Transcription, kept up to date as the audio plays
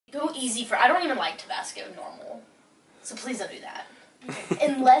easy for. I don't even like Tabasco normal, so please don't do that.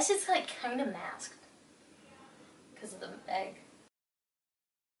 Unless it's like kind of masked because of the egg.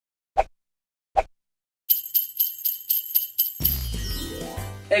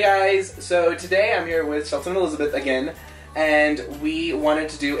 Hey guys, so today I'm here with Shelton Elizabeth again, and we wanted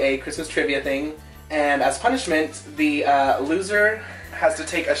to do a Christmas trivia thing, and as punishment, the loser has to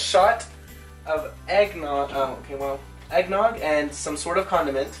take a shot of eggnog, eggnog and some sort of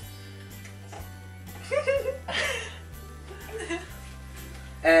condiment.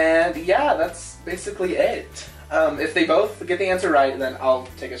 And yeah, that's basically it. If they both get the answer right, then I'll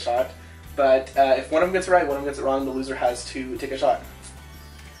take a shot, but if one of them gets it right, one of them gets it wrong, the loser has to take a shot.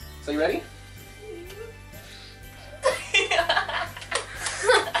 So you ready?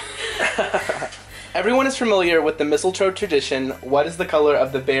 Everyone is familiar with the mistletoe tradition. What is the color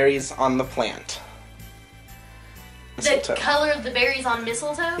of the berries on the plant? Mistletoe. The color of the berries on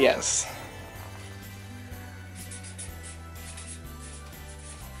mistletoe? Yes.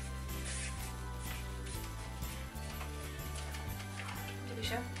 Did we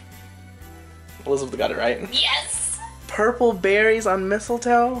show? Elizabeth got it right. Yes! Purple berries on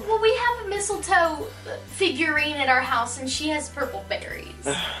mistletoe? Well, we have a mistletoe figurine at our house, and she has purple berries.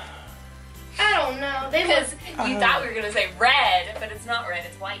 I don't know. Because you thought we were going to say red, but it's not red,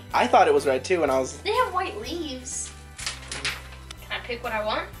 it's white. I thought it was red too when I was... They have white leaves. Can I pick what I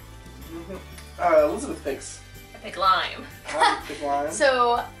want? Elizabeth picks. I pick lime. I pick lime.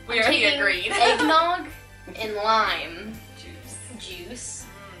 So, We I'm already taking agreed. eggnog and lime Juice. juice.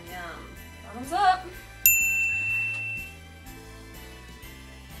 Yum. Thumbs up.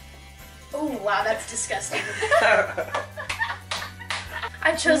 Oh, wow, that's disgusting.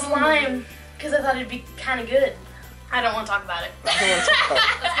 I chose lime because I thought it'd be kind of good. I don't want to talk about it. Let's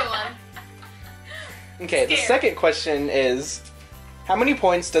go on. Okay, the second question is, how many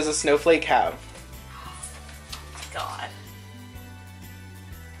points does a snowflake have? God.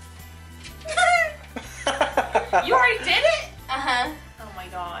 You already did it? Uh-huh. Oh my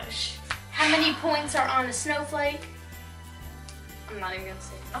gosh. How many points are on a snowflake? I'm not even gonna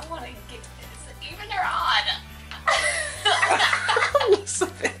say. I want to get this even or odd.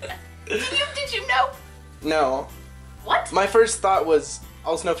 Did you know? No. What? My first thought was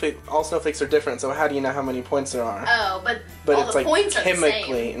all snowflakes are different, so how do you know how many points there are? Oh, but all it's the like points are the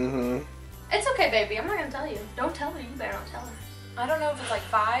chemically. same. It's okay, baby. I'm not gonna tell you. Don't tell her. You better not tell her. I don't know if it's like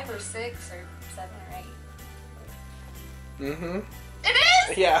 5 or 6 or 7 or 8. It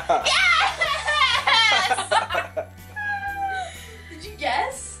is? Yeah. Yes! Did you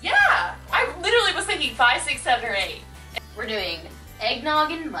guess? Yeah. I literally was thinking 5, 6, 7, or 8. We're doing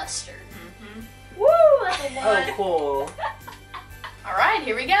eggnog and mustard. Mm-hmm. Woo! That's a lot. Oh, cool. All right,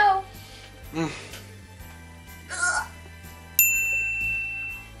 here we go.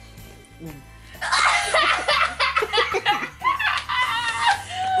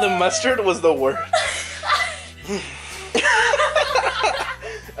 The mustard was the worst.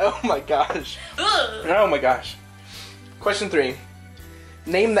 Oh my gosh. Oh my gosh. Question 3.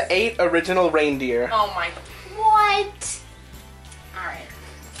 Name the 8 original reindeer. Oh my. What? All right.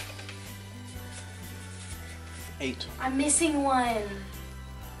 8. I'm missing one.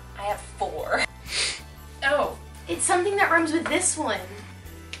 I have 4. Oh. It's something that rhymes with this one.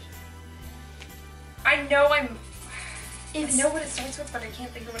 I know I It's, know what it starts with, but I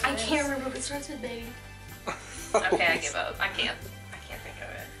can't think of what it I is. can't remember what it starts with, baby. Okay, I give up. I can't think of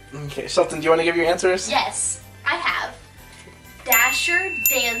it. Okay, Shelton, do you want to give your answers? Yes, I have. Dasher,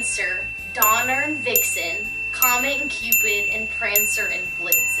 Dancer, Donner and Vixen, Comet and Cupid, and Prancer and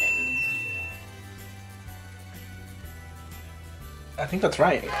Blitzen. I think that's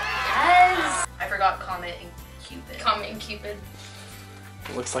right. Yes! I forgot Comet and Cupid. Comet and Cupid.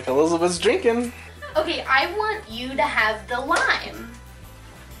 Looks like Elizabeth's drinking. Okay, I want you to have the lime.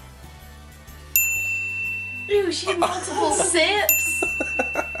 Ooh, she had multiple sips.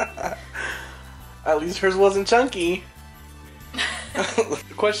 At least hers wasn't chunky.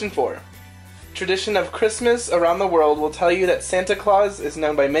 Question 4. Tradition of Christmas around the world will tell you that Santa Claus is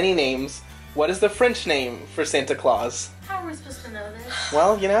known by many names. What is the French name for Santa Claus? How are we supposed to know this?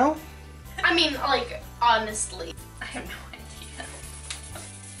 Well, you know. I mean, like, honestly. I have no idea.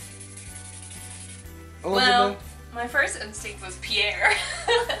 Elizabeth? Well, my first instinct was Pierre.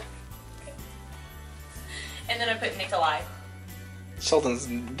 And then I put Nikolai. Shelton's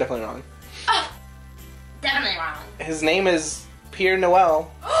definitely wrong. Oh, definitely wrong. His name is Pierre Noel.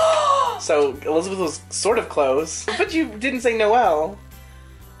 So Elizabeth was sort of close, but you didn't say Noel.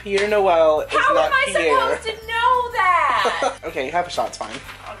 Pierre Noel is How not am I Pierre. supposed to know that? Okay, half a shot's fine.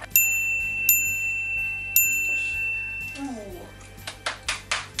 Ooh.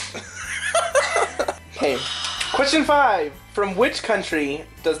 Okay. Question 5. From which country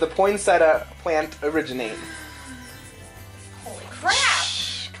does the poinsettia plant originate? Holy crap!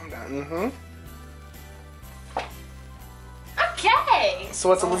 Shh, calm down. Okay. So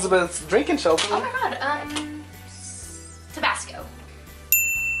what's Elizabeth's drinking, Shelton? Oh my god. Tabasco.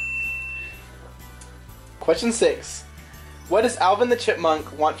 Question 6. What does Alvin the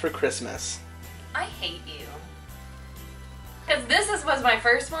Chipmunk want for Christmas? I hate you. Because this was my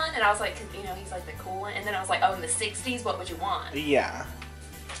first one, and I was like, 'cause, you know, he's like the cool one. And then I was like, oh, in the 60s, what would you want? Yeah.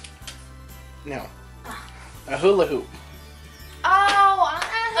 No. A hula hoop. Oh.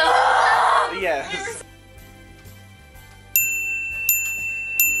 Yes.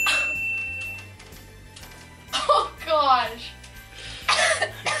 Oh gosh.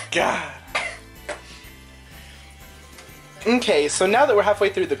 God. Okay, so now that we're halfway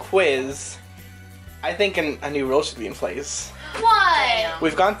through the quiz, I think a new rule should be in place. What?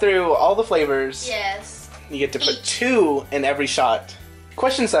 We've gone through all the flavors. Yes. You get to put 2 in every shot.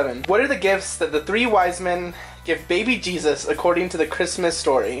 Question 7. What are the gifts that the 3 wise men give baby Jesus according to the Christmas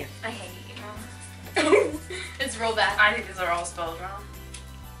story? I hate you. It's real bad. I think these are all spelled wrong.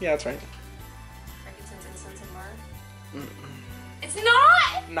 Yeah, that's right. Frankincense, incense, and myrrh. It's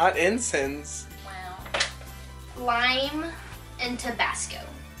not! Not incense. Wow. Lime and Tabasco.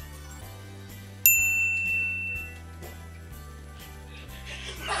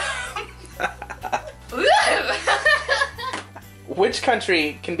 Which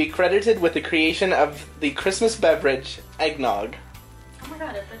country can be credited with the creation of the Christmas beverage, eggnog? Oh my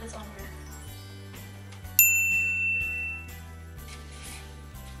god, I put this on here.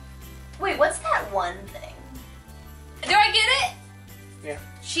 Wait, what's that one thing? Do I get it? Yeah.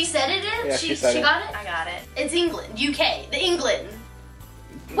 She said it in? Yeah, she said it. got it? I got it. It's England. UK. The England.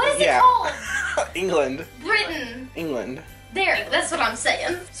 What is Yeah. it called? England. Britain. England. There, that's what I'm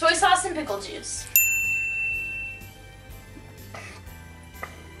saying. Soy sauce and pickle juice.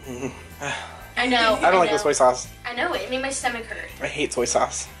 I know. I don't like the soy sauce. I know, it made my stomach hurt. I hate soy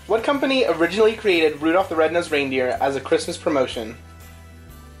sauce. What company originally created Rudolph the Red-Nosed Reindeer as a Christmas promotion?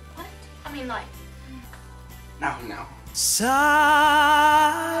 What? I mean, like... No, no. Silent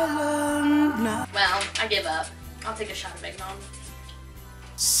night. Well, I give up. I'll take a shot of eggnog.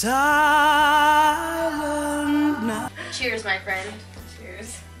 Silent night. Cheers, my friend.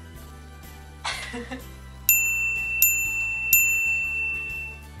 Cheers.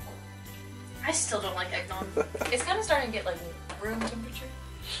 I still don't like eggnog. It's kind of starting to get like room temperature.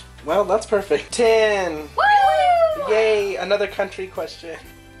 Well, that's perfect. 10. Woo! Yay, another country question.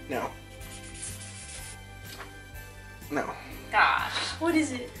 No. No. Gosh. What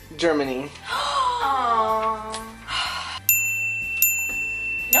is it? Germany. Aww.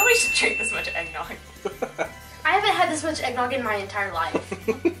 Nobody should drink this much eggnog. I haven't had this much eggnog in my entire life.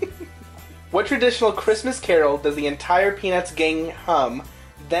 What traditional Christmas carol does the entire Peanuts gang hum,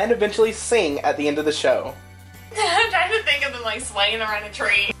 then eventually sing at the end of the show? I'm trying to think of them like swaying around a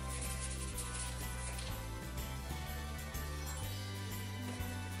tree.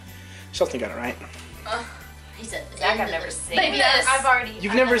 Shelton got it right. He said, Zach, I've never seen Baby, this. I've already...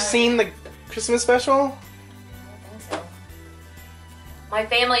 You've never seen the Christmas special? I don't think so. My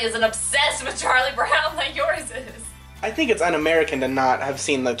family isn't obsessed with Charlie Brown like yours is. I think it's un-American to not have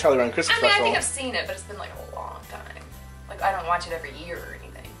seen the Charlie Brown Christmas I mean, I special. think I've seen it, but it's been like a long time. Like, I don't watch it every year or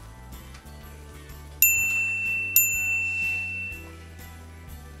anything.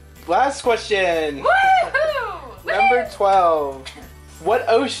 Last question. Woohoo! Number 12. What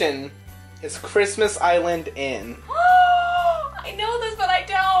ocean is Christmas Island in? I know this, but I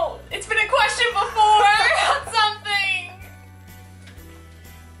don't. It's been a question before on something.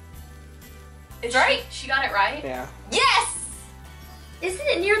 It's right. She got it right? Yeah. Yes! Isn't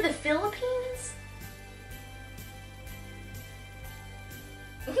it near the Philippines?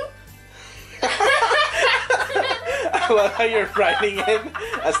 I love how you're writing it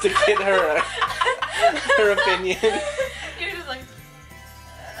as to get her opinion. You're just like...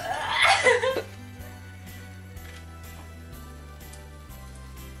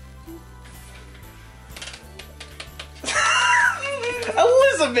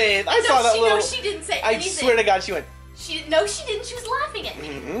 Elizabeth! I saw that little... No, she didn't say I anything. swear to God, she went... No, she didn't. She was laughing at me.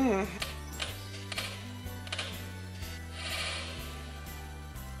 Mm-mm.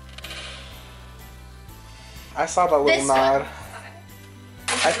 I saw that little This nod. one.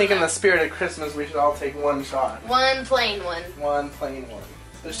 I think in the spirit of Christmas, we should all take one shot. One plain one. One plain one.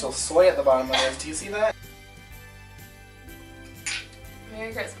 There's still soy at the bottom of this. Do you see that?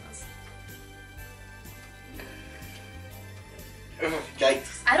 Merry Christmas. Ugh,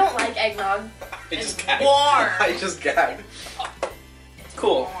 yikes. I don't like eggnog. I just gagged. warm. I just gagged.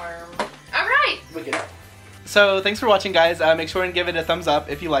 Cool. Warm. All right. Look at it. So thanks for watching, guys. Make sure and give it a thumbs up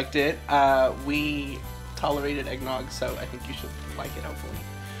if you liked it. We tolerated eggnog, so I think you should like it,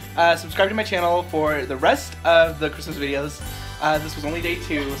 hopefully. Subscribe to my channel for the rest of the Christmas videos. This was only day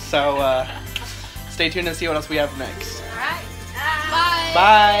 2, so stay tuned and see what else we have next. Alright. Bye.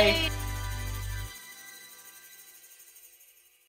 Bye!